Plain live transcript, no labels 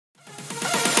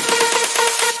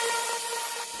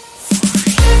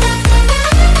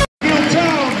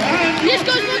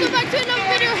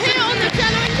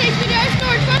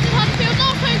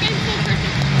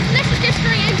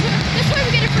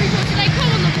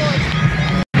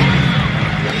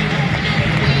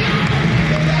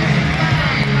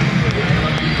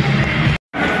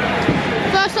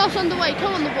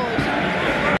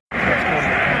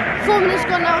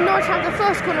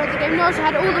first corner of the game. Norwich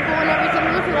had all the ball and everything,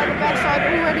 looking like the best side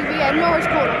already. But yeah, Norwich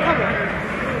corner, come on.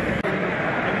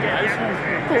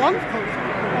 Go on.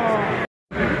 Oh.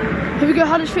 Here we go,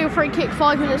 Huddersfield free kick,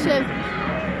 5 minutes in.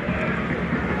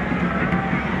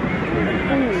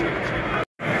 Ooh.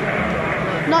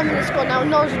 9 minutes gone now.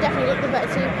 Norwich definitely looked the better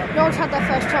team. Norwich had their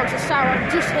first chance as Sara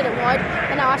just hit it wide,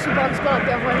 and now Ashley Bond's gone up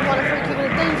the other way and won a free kick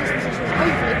in a dangerous position.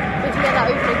 Hopefully, we can get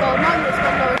that opening goal. 9 minutes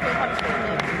gone, Norwich go Huddersfield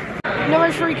nil.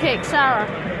 Norwich free kick, Sara.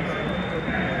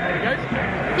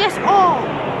 Yes, oh!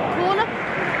 Corner?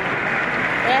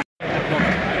 Yeah.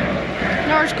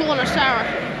 Norwich corner, Sara.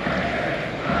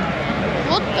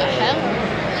 What the hell?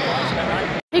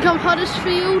 Here come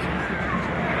Huddersfield.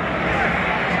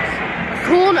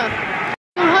 Corner.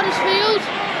 Huddersfield.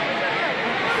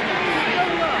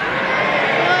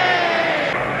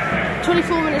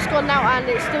 24 minutes gone now, and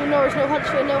it's still Norwich nil,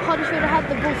 Huddersfield nil. Huddersfield have had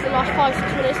the ball for the last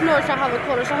 5-6 minutes. Norwich now have a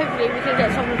corner, so hopefully we can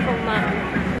get something from that.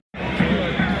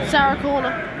 Sara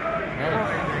corner. Oh.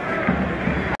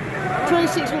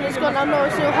 26 minutes gone now,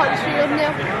 Norwich nil, Huddersfield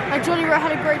nil. And Johnny Rowe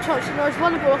had a great chance. Norwich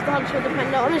won the ball off the Huddersfield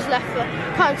defender on his left foot,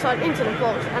 cut inside into the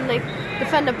box, and the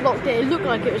defender blocked it. It looked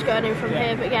like it was going in from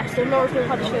here, but yeah, still Norwich nil,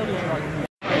 Huddersfield nil.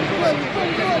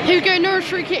 Here we go, Norwich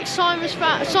free kick, SAINZ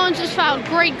has fouled,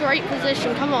 great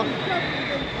position, come on.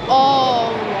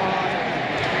 Oh,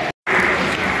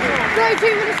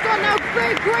 32 minutes gone now,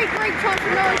 great chance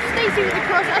for Norwich. Stacey with the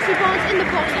cross, Ashley Barnes in the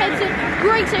box, heads in,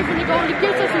 great save from the goal, he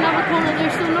gives us another corner.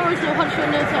 There's still Norwich nil,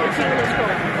 Huddersfield nil, 32 minutes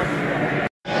gone.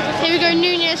 Here we go,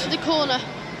 Nunez for the corner.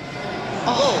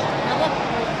 Oh.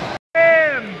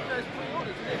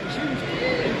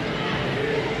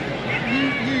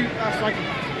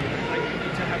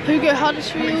 Here we go,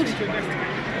 Huddersfield.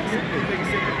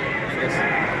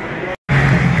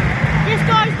 Yes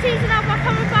guys, teasing out by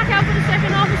coming back out for the second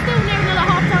half. We're still near another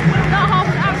half time. That half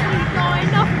was absolutely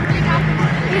flying, nothing big happened.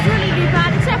 It was really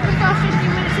bad, except for the first 15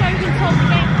 minutes where we can control the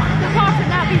game. But apart from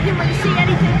that, we didn't really see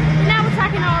anything. We're now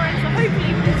attacking our end, so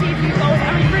hopefully we can see a few goals,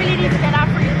 and we really need to get our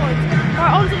 3 points.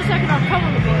 Alright, on to the second half, come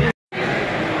on the boys.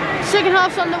 Second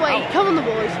half's underway, come on the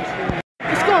boys.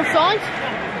 Let's go on, SAINZ.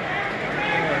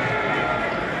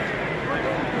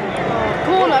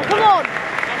 Corner, come on!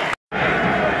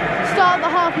 Start the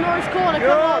half, Norwich corner,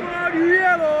 come on!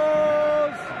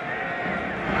 Yellows!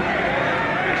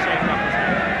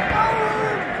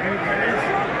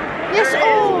 Yes,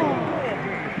 oh!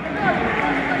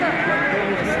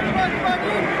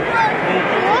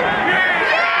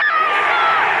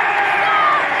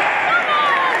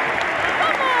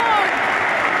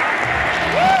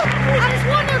 And it's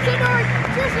 1-0 to Norwich,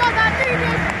 just like that.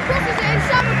 Nunez crosses it in.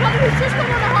 SAINZ McCALLUM, who's just come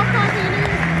on the half-time for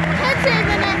Nunez, heads it in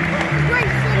the net. Great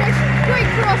finish, great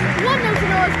cross. 1-0 to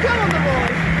Norwich. Come on, the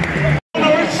boys.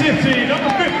 Norwich City,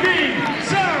 number 15,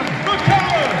 SAINZ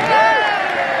McCALLUM.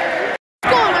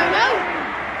 Go on, Omo.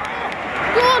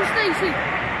 Go on, Stacey.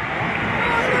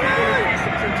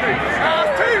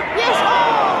 Yes,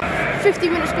 oh! 50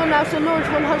 minutes gone now, so Norwich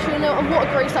won, Huddersfield nil, and what a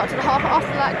great start to the half.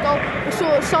 After that goal, we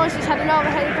saw SAINZ has had another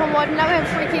header come wide, and now we have a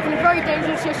free kick in a very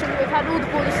dangerous position. We've had all the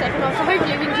ball the second half, so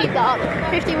hopefully we can keep that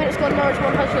up. 50 minutes gone, Norwich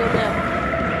won, Huddersfield nil.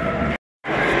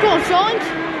 Go on, SAINZ.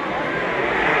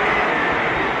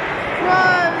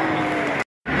 Run.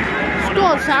 Go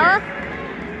on, Sara.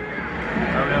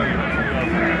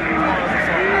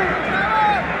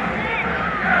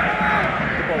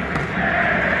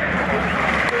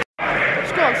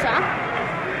 Go on, Sara.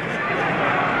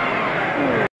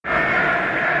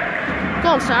 Go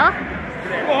on, Sara.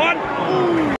 Go on.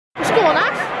 Let's go on,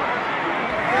 Ash.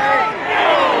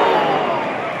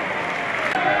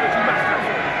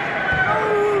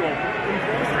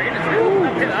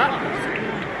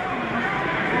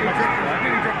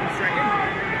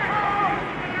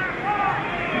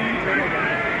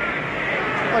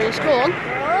 Oh, yes, go on.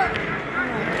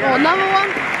 Oh, another one.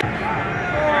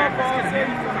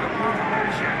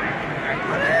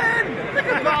 Look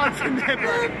at Martin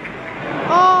there.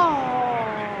 Oh.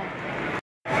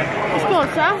 Let's go on,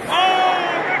 Sam. Oh,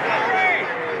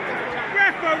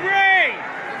 referee!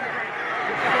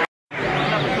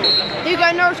 Here you go,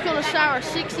 Norwich corner, Sara.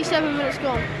 67 minutes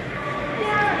gone.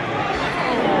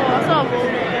 Oh, that's our ball,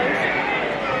 guys.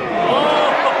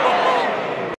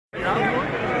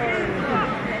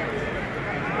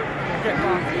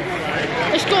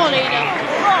 Let's go on, Eda.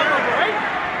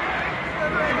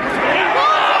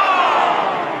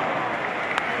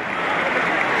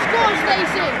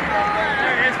 Stacey.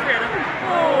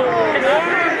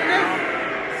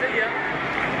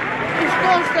 It's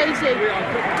gone, Stacey.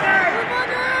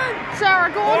 Sara,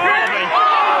 go on.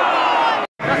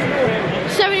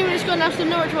 70 minutes score now, so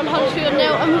Norwich 1, Huddersfield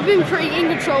 0, and we've been pretty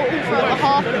in control all throughout the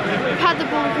half. We've had the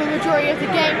ball for the majority of the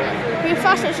game. We've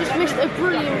just missed a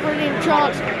brilliant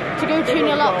chance to go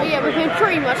 2-0 up, but yeah, we've been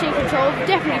pretty much in control.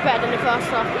 Definitely better than the first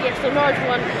half, but yeah, so Norwich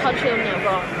 1, Huddersfield 0.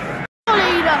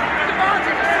 Leader.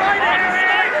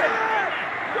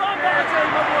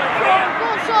 Go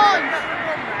on, SAINZ.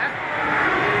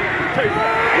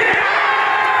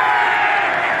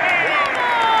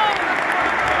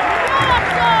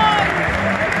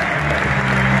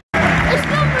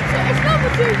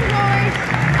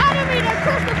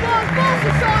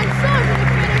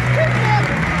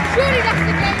 Surely that's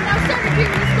the game now. 17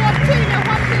 minutes scored, 2-0,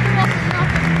 1-2 now.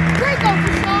 Great goal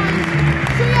for SAINZ.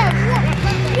 So yeah, what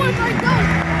a great goal.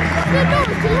 The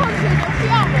Norwich 200 off the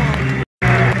outmark.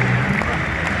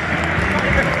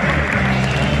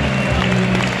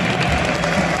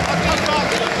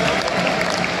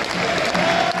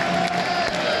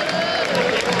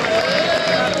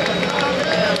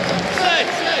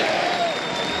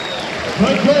 The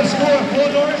goal scorer for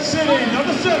Norwich City,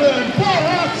 number 7,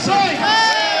 Borja SAINZ.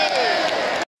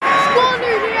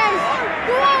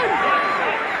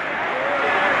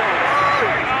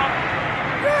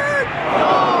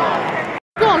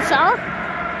 Sara.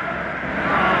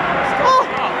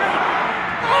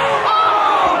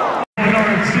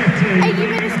 Norwich City. 80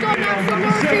 minutes gone now for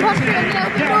Norwich 2, Huddersfield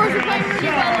 0, but Norwich are playing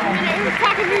really well at the minute. We're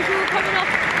attacking neutral coming off.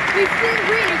 We should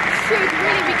really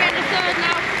be getting a third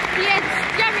now. Yeah,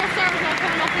 Gabriel Sara's not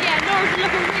coming off. Yeah, Norwich are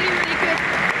looking really good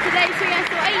today. So yeah,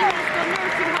 so 80 minutes gone,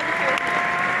 Norwich 2, Huddersfield.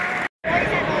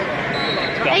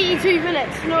 82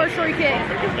 minutes, Norwich free kick.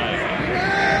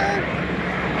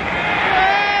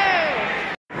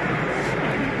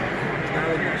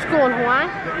 Go on, Juan.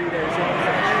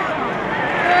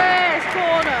 Yes,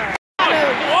 corner.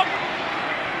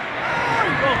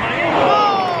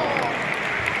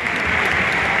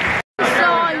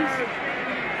 SAINZ.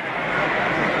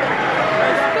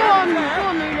 Go on,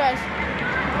 Nunes.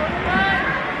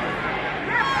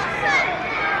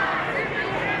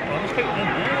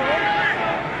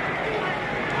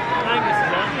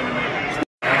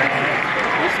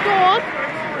 Let's go on.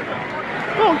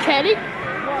 Go on, Kelly.